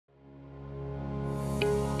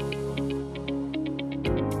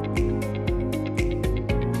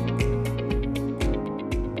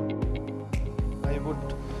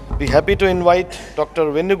We're happy to invite Dr.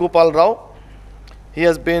 Venugopal Rao. He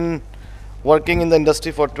has been working in the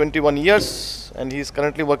industry for 21 years and he's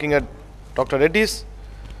currently working at Dr. Reddy's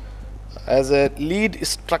as a lead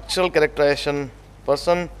structural characterization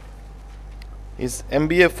person. He's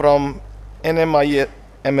MBA from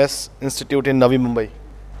NMIMS Institute in Navi Mumbai.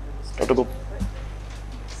 Dr. Gop.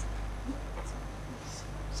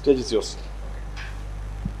 Stage is yours.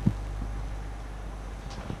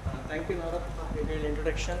 Thank you, Nora, for the detailed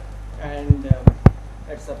introduction. And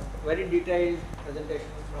it's a very detailed presentation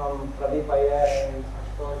from Pradeep Iyer and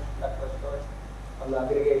Dr. Ashutosh on the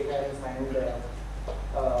aggregations and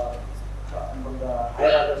from the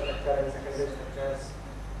higher order structure and secondary structures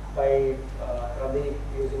by Pradeep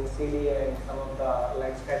using CD and some of the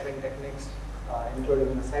light scattering techniques,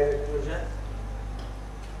 including the size exclusion.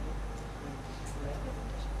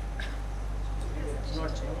 Not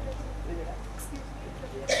changed.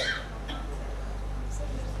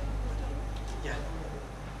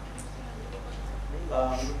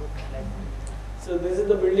 So this is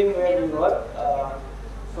the building where we work.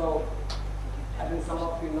 So I think some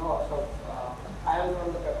of you know. So I am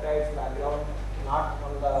from the peptides background, not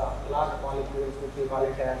from the large molecules, which we call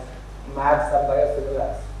it as maps or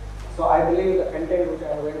biosimilars. So I believe the content which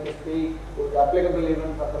I am going to speak would be applicable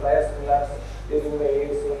even for the biosimilars using the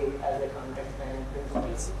AUC as a context and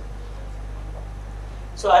principles.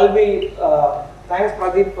 So I'll be thanks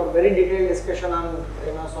Pradeep for very detailed discussion on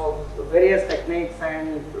so various techniques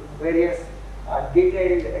and various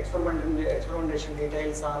detailed experimentation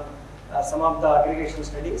details on some of the aggregation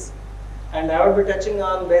studies, and I will be touching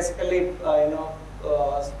on basically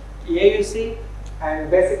AUC and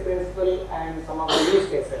basic principle and some of the use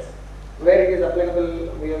cases where it is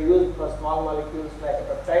applicable. We have used for small molecules like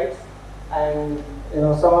peptides, and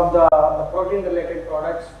some of the protein related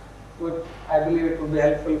products would, I believe it would be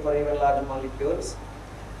helpful for even large molecules.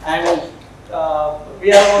 And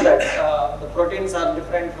we all know that the proteins are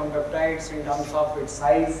different from peptides in terms of its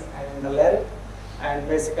size and the length, and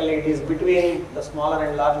basically it is between the smaller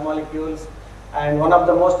and large molecules. And one of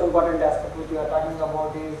the most important aspects which we are talking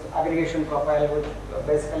about is aggregation profile, which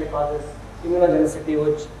basically causes immunogenicity,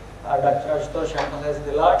 which Dr. Ashutosh emphasized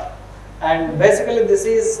a lot. And basically this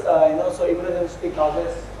is so immunogenicity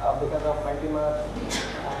causes because of multimers,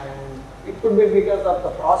 and it could be because of the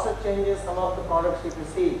process changes. Some of the products if you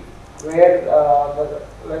see where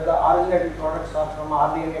the originated products are from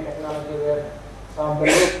RDNA technology, where some of the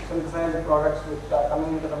new synthesized products which are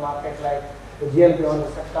coming into the market like the GLP-1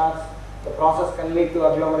 receptors, the process can lead to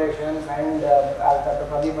agglomerations, and as Dr.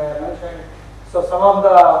 Pradeep mentioned, so some of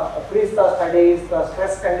the pre-star studies, the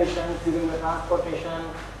stress conditions during the transportation,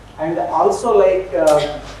 and also like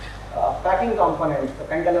packing components, the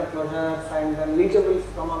container closures and then leachables,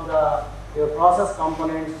 some of your process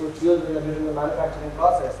components which used during the manufacturing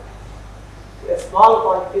process. Small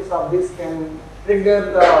quantities of this can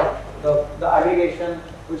trigger the aggregation,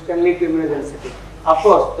 which can lead to immunogenicity. Of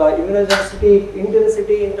course, the immunogenicity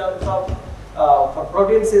intensity in terms of for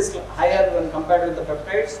proteins is higher when compared with the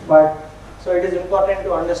peptides, but so it is important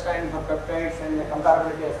to understand for peptides, and the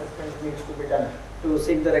comparability assessment needs to be done to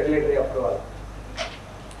seek the regulatory approval.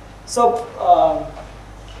 So,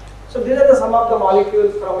 so these are some of the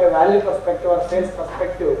molecules from a value perspective or sales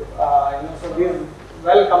perspective. So these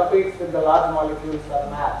well competes with the large molecules or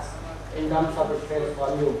maps in terms of its sales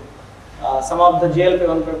volume. Some of the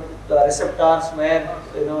GLP-1 receptors where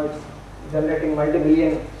it's generating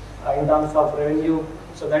multi-billion in terms of revenue.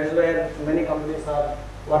 So that is where many companies are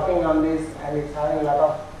working on this, and it's having a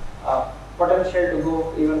lot of potential to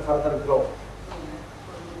go even further growth.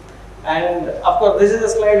 And of course, this is a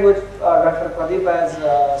slide which Dr. Pradeep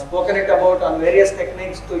has spoken about on various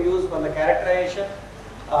techniques to use for the characterization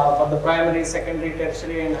for the primary, secondary,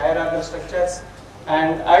 tertiary, and higher order structures.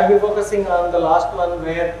 And I'll be focusing on the last one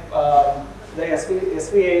where the SV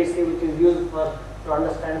AUC, which is used to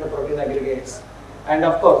understand the protein aggregates. And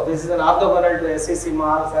of course, this is an orthogonal to SEC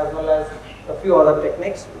marks as well as a few other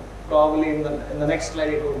techniques. Probably in the next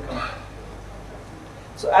slide it will come.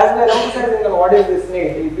 So as we are emphasizing on what is this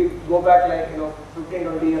need, if you go back like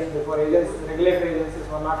 15-20 years before, regulatory agencies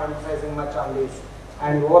were not emphasizing much on this,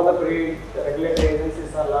 and over the period, the regulatory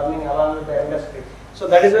agencies are learning along with the industry. So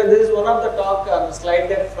that is why this is one of the talk on the slide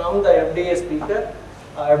deck from the FDA speaker,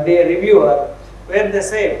 FDA reviewer, where they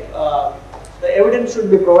say the evidence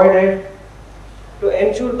should be provided to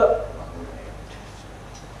ensure the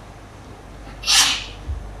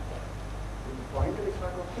pointer is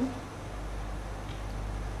not working.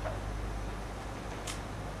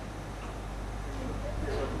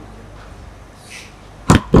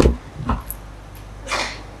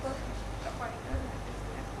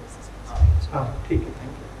 ठीक है,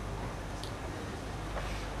 thank you.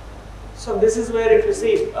 this is where if you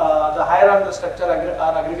see the higher on the structure or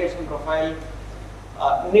aggregation profile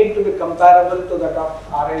need to be comparable to that of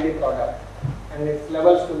RLD product, and its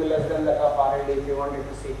levels to be less than that of RLD if you wanted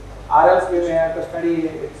to see. Or else we may have to study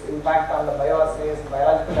its impact on the bioassays,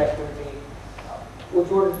 biological activity, which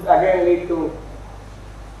would again lead to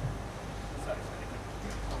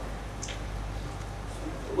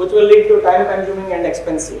time consuming and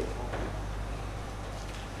expensive.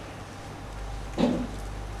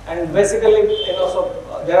 And basically,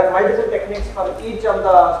 so there are multiple techniques for each of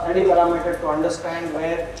the study parameters to understand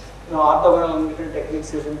where orthogonal analytical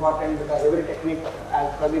techniques is important, because every technique,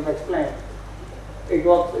 as Pradeep explained, it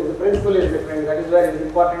works. The principle is different. That is where it is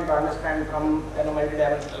important to understand from a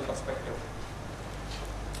multidimensional perspective.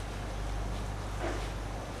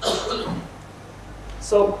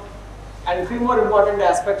 So, and few more important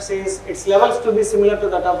aspects is its levels to be similar to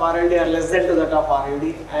that of RLD or less than to that of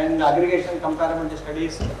RLD, and aggregation comparability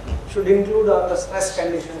studies should include the stress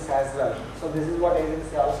conditions as well. So this is what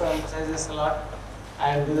agency also emphasizes a lot,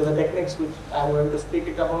 and these are the techniques which I am going to speak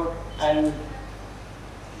it about. And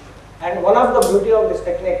one of the beauty of this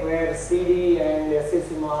technique where CD and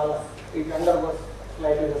SCC malls, it undergoes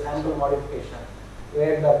slightly the sample modification,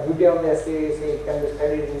 where the beauty of the SCA is it can be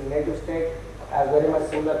studied in native state as very much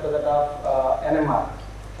similar to that of NMR,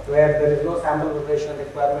 where there is no sample preparation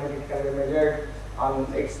requirement. It can be measured on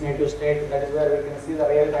its native state. That is where we can see the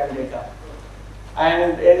real-time data.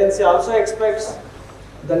 And agency also expects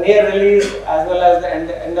the near release as well as the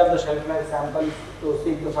end of the shelf life samples to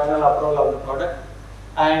seek the final approval of the product.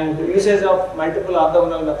 And usage of multiple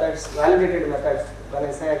orthogonal methods, validated methods. When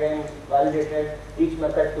I say again validated, each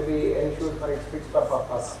method to be ensured for its fits for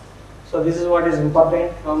purpose. So this is what is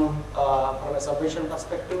important from a submission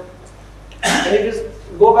perspective. And if you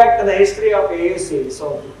go back to the history of AUC,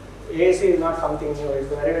 so AUC is not something new.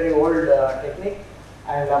 It's a very, very old technique.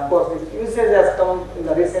 And of course, its usage has come in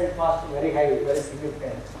the recent past very high, very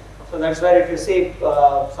significant. So that's where if you see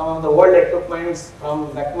some of the old equipments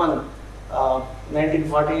from Beckman,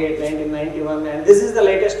 1948, 1991, and this is the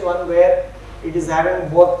latest one where it is having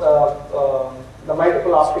both the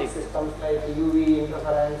multiple optic systems like UV,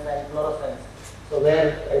 interference and fluorescence. So where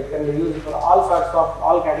it can be used for all sorts of,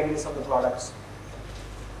 all categories of the products.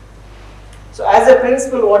 So as a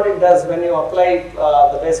principle, what it does when you apply,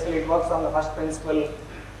 basically it works on the first principle.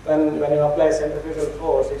 When you apply centrifugal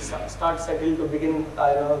force, it starts settle to begin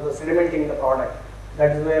the sedimenting the product.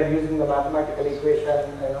 That is where using the mathematical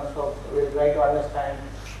equation, so we'll try to understand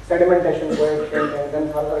sedimentation coefficient and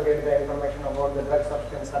then further get the information about the drug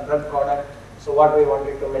substance or drug product. So what we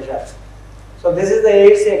wanted to measure. So this is the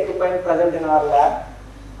AUC equipment present in our lab,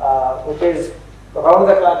 which is round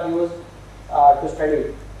the clock used to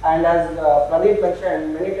study. And as Pradeep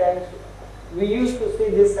mentioned, many times we used to see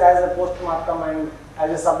this as a post-mortem and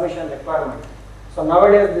as a submission requirement. So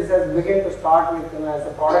nowadays this has begun to start with as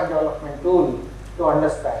a product development tool to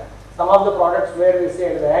understand. Some of the products where we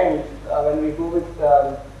say at the end, when we go with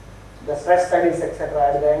the stress studies,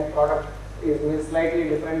 etc., at the end product is with slightly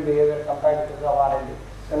different behavior compared to the R&D.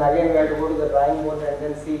 Then again we have to go to the drawing board and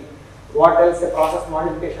then see what else a process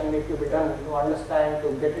modification needs to be done to understand,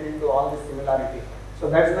 to get it into all this similarity. So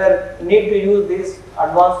that's where we need to use these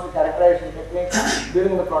advanced characterization techniques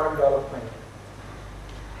during the product development.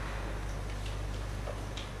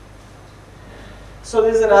 So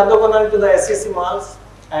this is an orthogonal to the SCC malls,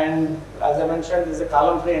 and as I mentioned, this is a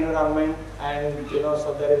column-free environment, and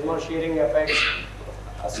so there is no shearing effects.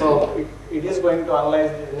 So it is going to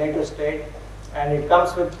analyze the native state, and it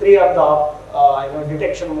comes with 3 of the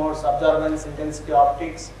detection modes: absorbance, intensity,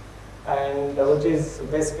 optics, and which is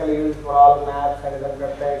basically used for all maps and then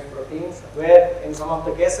peptides, proteins. Where in some of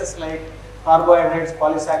the cases like carbohydrates,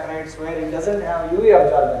 polysaccharides, where it doesn't have UV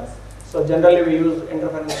absorbance, so generally we use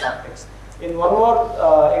interference optics. In one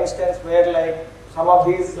more instance where like some of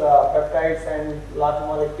these peptides and large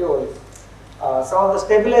molecules, some of the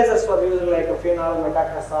stabilizers were used like a phenol,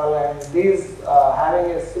 metacresol, and these having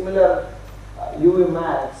a similar UV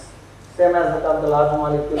max, same as that of the large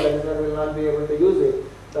molecule, that is where we will not be able to use it,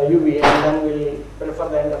 the UV, and then we will prefer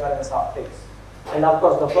the interference optics. And of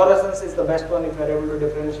course the fluorescence is the best one if you are able to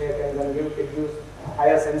differentiate and then it gives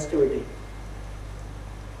higher sensitivity.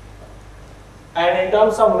 And in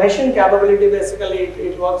terms of meshing capability, basically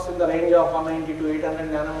it works in the range of 190 to 800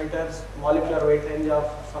 nanometers, molecular weight range of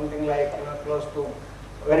something like close to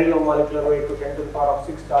very low molecular weight to 10 to the power of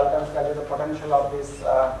 6 daltons. That is the potential of this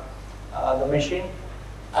the machine.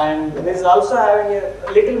 And this is also having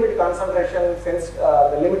a little bit concentration since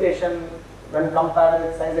the limitation when compared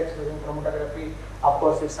with size exclusion chromatography. Of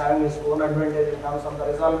course, it's having its own advantage in terms of the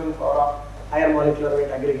resolving power of higher molecular weight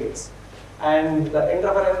aggregates. And the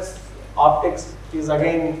interference Optics is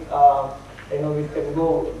again, we can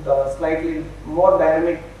go the slightly more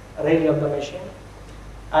dynamic range of the machine.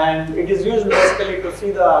 And it is used basically to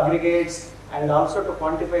see the aggregates and also to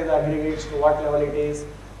quantify the aggregates to what level it is,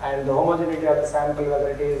 and the homogeneity of the sample, whether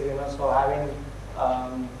it is, so having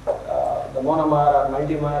the monomer or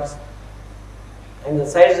multimers, and the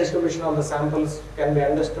size distribution of the samples can be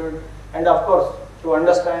understood. And of course, to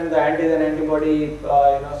understand the antigen antibody,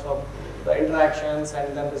 so the interactions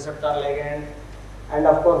and then receptor ligand. And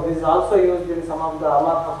of course, this is also used in some of the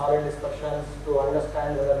amorphous solid dispersions to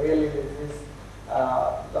understand whether really this is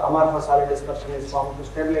the amorphous solid dispersion is formed to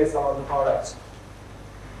stabilize some of the products.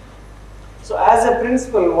 So as a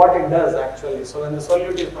principle, what it does actually, so when the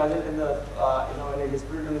solute is present in the, when it is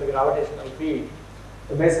put in the gravitational field,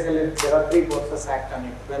 so basically there are three forces act on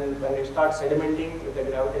it. When you start sedimenting with the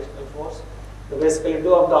gravitational force, so basically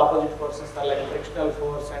two of the opposite forces are like frictional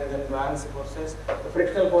force and then buoyancy forces. The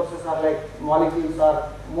frictional forces are like molecules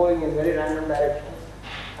are moving in very random directions,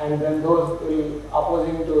 and then those will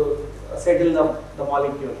opposing to settle the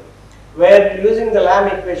molecule. Where using the Lamb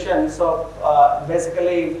equation, so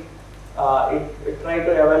basically it try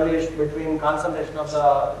to evaluate between concentration of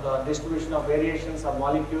the distribution of variations of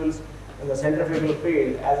molecules in the centrifugal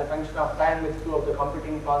field as a function of time with two of the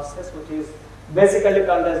competing processes, which is basically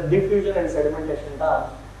called as diffusion and sedimentation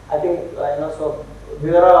terms. I think so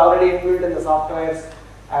these are already inbuilt in the softwares,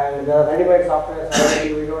 and the ready-made softwares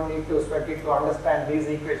already. We don't need to sweat it to understand these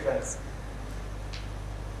equations.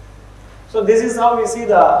 So this is how we see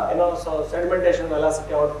the so sedimentation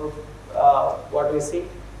velocity output. What we see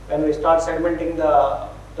when we start sedimenting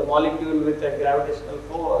the molecule with a gravitational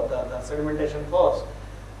force, the sedimentation force,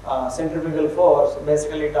 centrifugal force.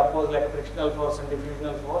 Basically, it opposes like a frictional force and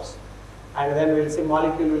diffusional force, and then we'll see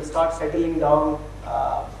molecule will start settling down,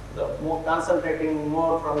 concentrating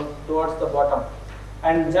more from towards the bottom.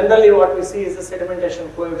 And generally, what we see is the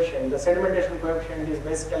sedimentation coefficient. The sedimentation coefficient is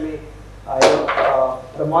basically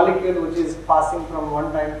the molecule which is passing from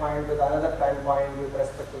one time point to another time point with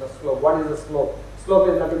respect to the slope. What is the slope? Slope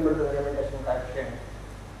is nothing but the sedimentation coefficient.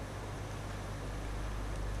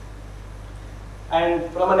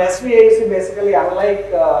 And from an SV AUC, basically,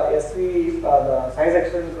 unlike SV, the size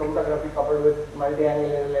extension chromatography coupled with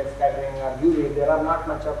multi-angular light scattering or UV, there are not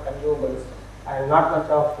much of consumables and not much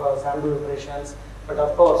of sample preparations. But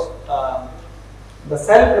of course, the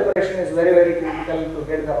cell preparation is very, very critical to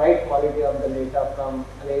get the right quality of the data from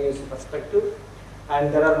an AUC perspective.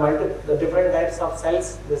 And there are the different types of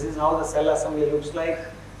cells. This is how the cell assembly looks like.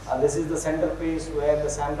 This is the centerpiece where the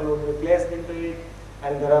sample would be placed into it.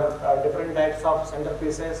 And there are different types of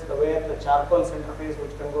centerpieces. Where the charcoal centerpiece,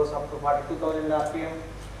 which can go up to 42,000 RPM.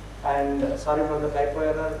 And sorry for the typo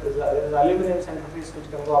error, there is aluminum centerpiece which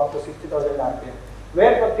can go up to 60,000 RPM.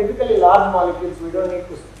 Where for typically large molecules, we don't need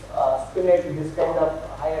to spinate this kind of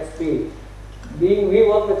higher speed. We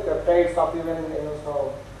work with peptides of even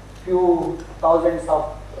so few thousands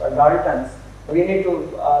of daltons. We need to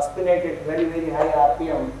spinate it very, very high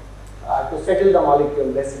RPM to settle the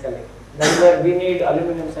molecule basically. That's where we need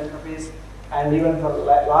aluminum centerpiece, and even for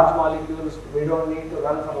large molecules, we don't need to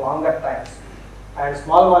run for longer times. And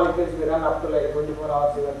small molecules, we run up to like 24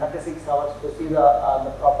 hours, even 36 hours to see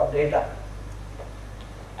the proper data.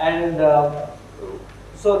 And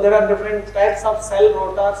so there are different types of cell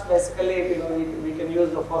rotors. Basically, we can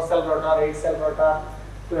use the 4-cell rotor, 8-cell rotor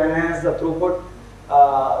to enhance the throughput.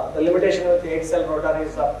 The limitation with the 8-cell rotor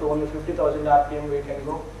is up to only 50,000 RPM we can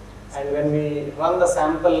go. And when we run the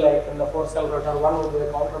sample, like in the 4-cell rotor, 1 would be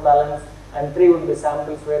the counterbalance and 3 would be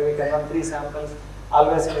samples where we can run 3 samples.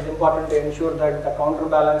 Always it is important to ensure that the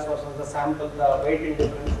counterbalance versus the sample, the weight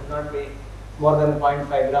indifference should not be more than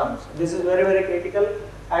 0.5 grams. This is very, very critical.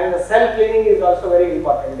 And the cell cleaning is also very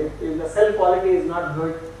important. If the cell quality is not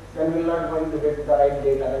good, then we are not going to get the right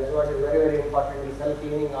data. That is what is very, very important. The cell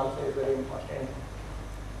cleaning also is very important.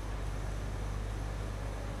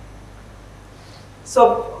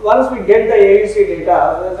 So once we get the AUC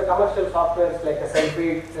data, there is a commercial software like a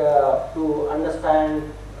Selfie to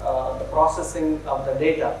understand the processing of the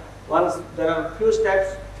data. Once there are few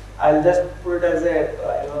steps, I'll just put it as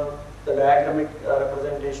a the diagramic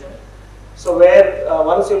representation. So where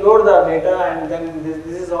once you load the data, and then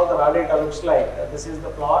this is how the raw data looks like. This is the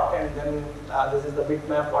plot, and then this is the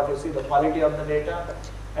bitmap, what you see, the quality of the data.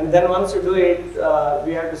 And then once you do it,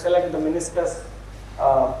 we have to select the meniscus,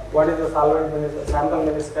 what is the solvent meniscus, sample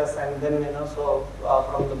meniscus, and then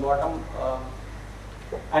from the bottom.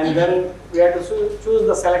 And then we have to choose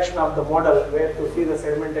the selection of the model where to see the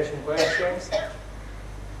sedimentation coefficients.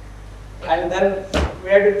 And then we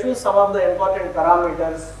have to choose some of the important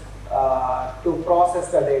parameters to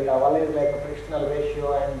process the data. One is like a frictional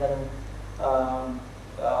ratio, and then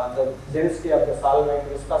the density of the solvent,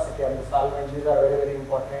 viscosity of the solvent. These are very, very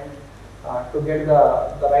important to get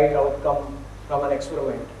the right outcome from an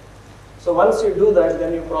experiment. So once you do that,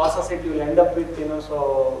 then you process it, you will end up with,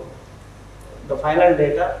 so the final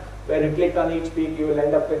data, where you click on each peak, you will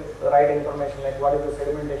end up with the right information, like what is the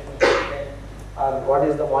sedimentation coefficient, or what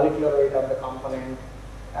is the molecular weight of the component,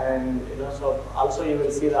 and so also you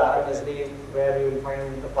will see the RMSD, where you will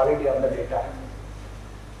find the quality of the data.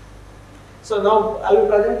 So now I will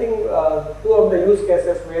be presenting two of the use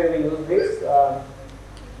cases where we use this.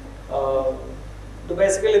 So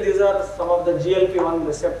basically, these are some of the GLP-1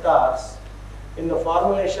 receptors. In the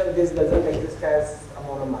formulation, this doesn't exist as a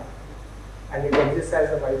monomer, and it exists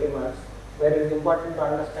as a multimer, where it is important to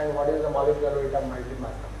understand what is the molecular weight of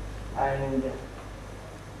multimer.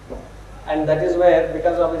 And that is where,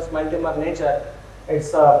 because of its multimer nature,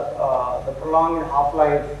 it's the prolonged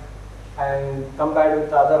half-life and compared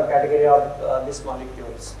with the other category of these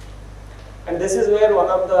molecules. And this is where one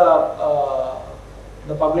of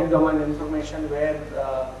the public domain information, where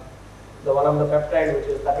the one of the peptide, which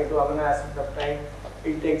is 32 amino acid peptide,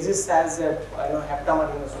 it exists as a heptamer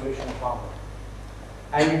in a solution form.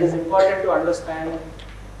 And it is important to understand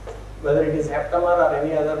whether it is heptamer or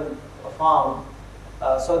any other form.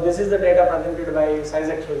 So this is the data presented by size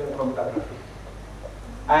exclusion chromatography.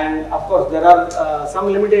 And of course, there are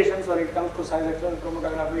some limitations when it comes to size exclusion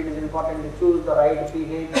chromatography. It is important to choose the right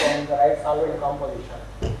pH and the right solvent composition.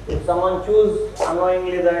 If someone chooses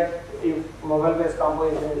unknowingly that if mobile-based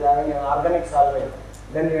composition is having an organic solvent,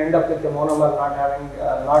 then you end up with a monomer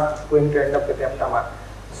not going to end up with heptamer.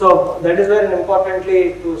 So that is where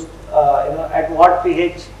importantly to at what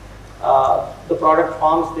pH the product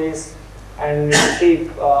forms this, and you see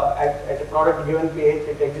at a product given pH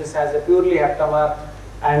it exists as a purely heptamer,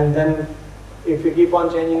 and then if you keep on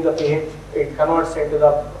changing the pH, it converts into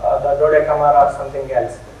the dodecamer or something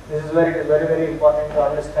else. This is where it is very, very important to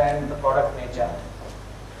understand the product nature.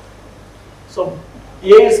 So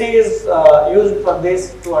AUC is used for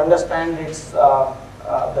this to understand its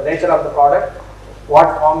the nature of the product,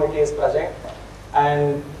 what form it is present,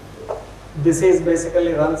 and this is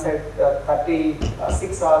basically runs at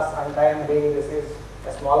 36 hours on time, being this is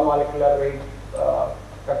a small molecular weight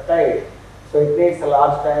peptide. So it needs a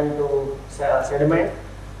large time to sediment,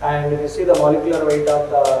 and you see the molecular weight of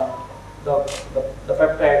the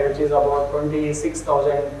peptide, which is about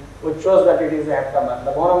 26,000, which shows that it is a heptamer.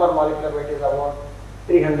 The monomer molecular weight is about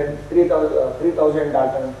 3,000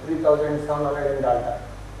 Dalton, 3,700 Dalton.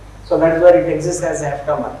 So that's where it exists as a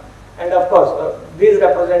heptamer. And of course, these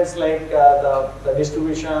represents like the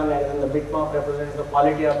distribution, and then the bitmap represents the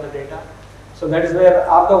quality of the data. So that is where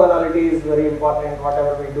orthogonality is very important,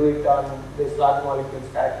 whatever we do it on this large molecules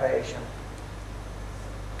characterization.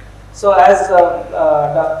 So as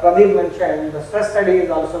Pradeep mentioned, the stress study is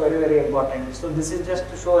also very, very important. So this is just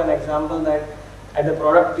to show an example that at the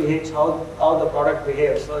product pH, how the product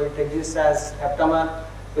behaves. So it exists as heptamer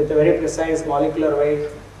with a very precise molecular weight,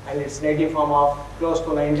 and its native form of close to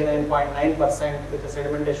 99.9% with a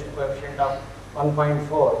sedimentation coefficient of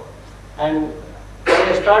 1.4. And when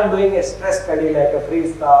you start doing a stress study like a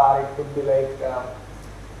freeze star, it could be like,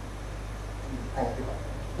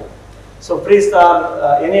 so freeze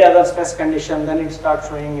star, any other stress condition, then it starts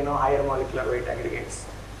showing higher molecular weight aggregates.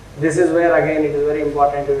 This is where again it is very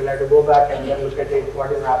important. You will have to go back and then look at it,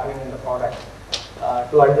 what is happening in the product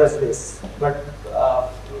to address this. But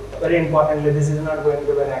very importantly, this is not going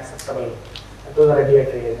to be acceptable to the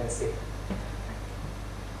regulatory agency.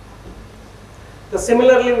 So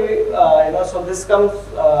similarly, so this comes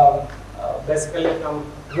basically from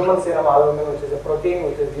human serum albumin, which is a protein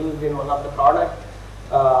which is used in one of the product,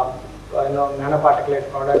 nanoparticulate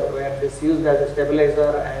product, where this is used as a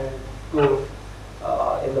stabilizer and to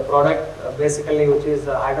in the product basically, which is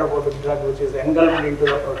a hydrophobic drug which is engulfed into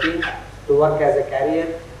the protein to work as a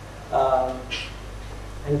carrier.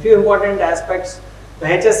 And few important aspects, the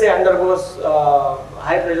HSA undergoes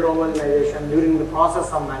high pressure homogenization during the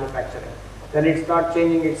process of manufacturing. Then it starts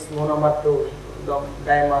changing its monomer to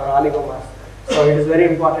dimer, oligomers. So it is very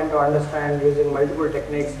important to understand using multiple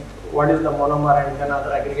techniques what is the monomer and then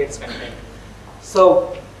other aggregates contained.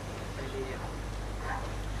 So,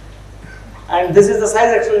 and this is the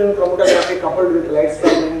size exclusion chromatography coupled with light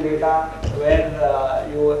scattering data, where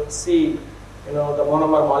you see the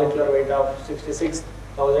monomer molecular weight of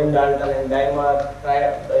 66,000 Dalton and dimer,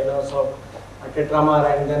 so tetramer,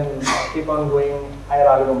 and then keep on going higher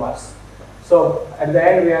oligomers. So at the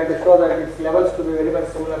end we have to show that its levels to be very much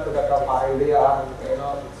similar to that of RLD or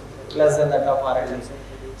less than that of RLD.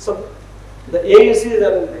 So the AUC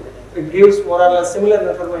then it gives more or less similar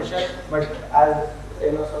information, but as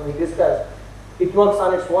so we discussed, it works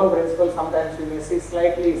on its own principle. Sometimes you may see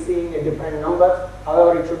slightly seeing a different number.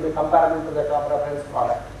 However, it should be comparable to the top reference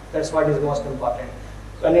product. That's what is most important.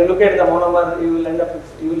 When you look at the monomer, you will end up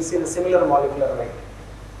with, you will see the similar molecular weight,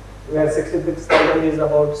 where 66,000 is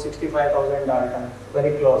about 65,000 Dalton,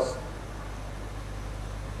 very close.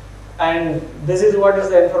 And this is what is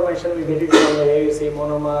the information we get it from the AUC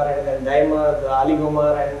monomer and then dimer, the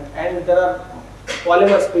oligomer, and there are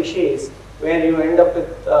polymer species where you end up with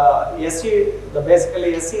SC,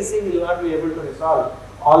 basically SCC will not be able to resolve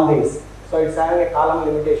all these. So it's having a column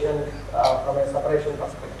limitation from a separation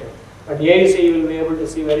perspective. But AUC you will be able to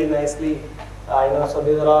see very nicely, so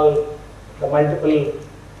these are all the multiple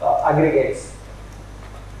aggregates.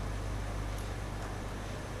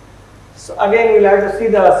 So again, we'll have to see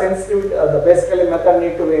the sensitivity, the basically method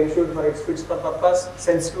need to be ensured for its fits for purpose,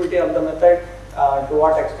 sensitivity of the method, to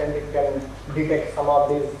what extent it can detect some of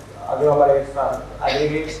these agglomerates or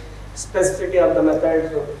aggregates, specificity of the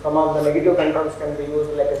method, so some of the negative controls can be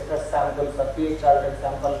used like a stress sample or pH altered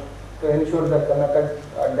sample to ensure that the method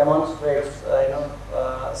demonstrates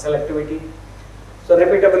selectivity. So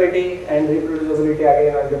repeatability and reproducibility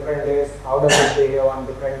again on different days, how does it behave on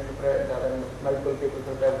different multiple people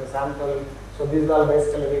prepare the sample. So these all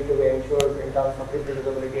basically need to be ensured in terms of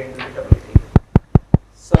reproducibility and repeatability.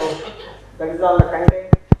 So that is all the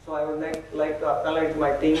content. So I would like to acknowledge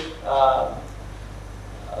my team.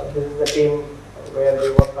 This is the team where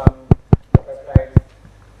we work on the peptides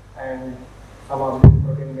and some of these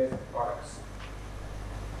protein-based products.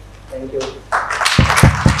 Thank you.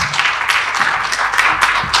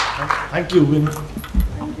 Thank you, Vin.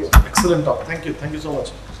 Thank you. Excellent talk. Thank you. Thank you so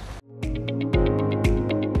much.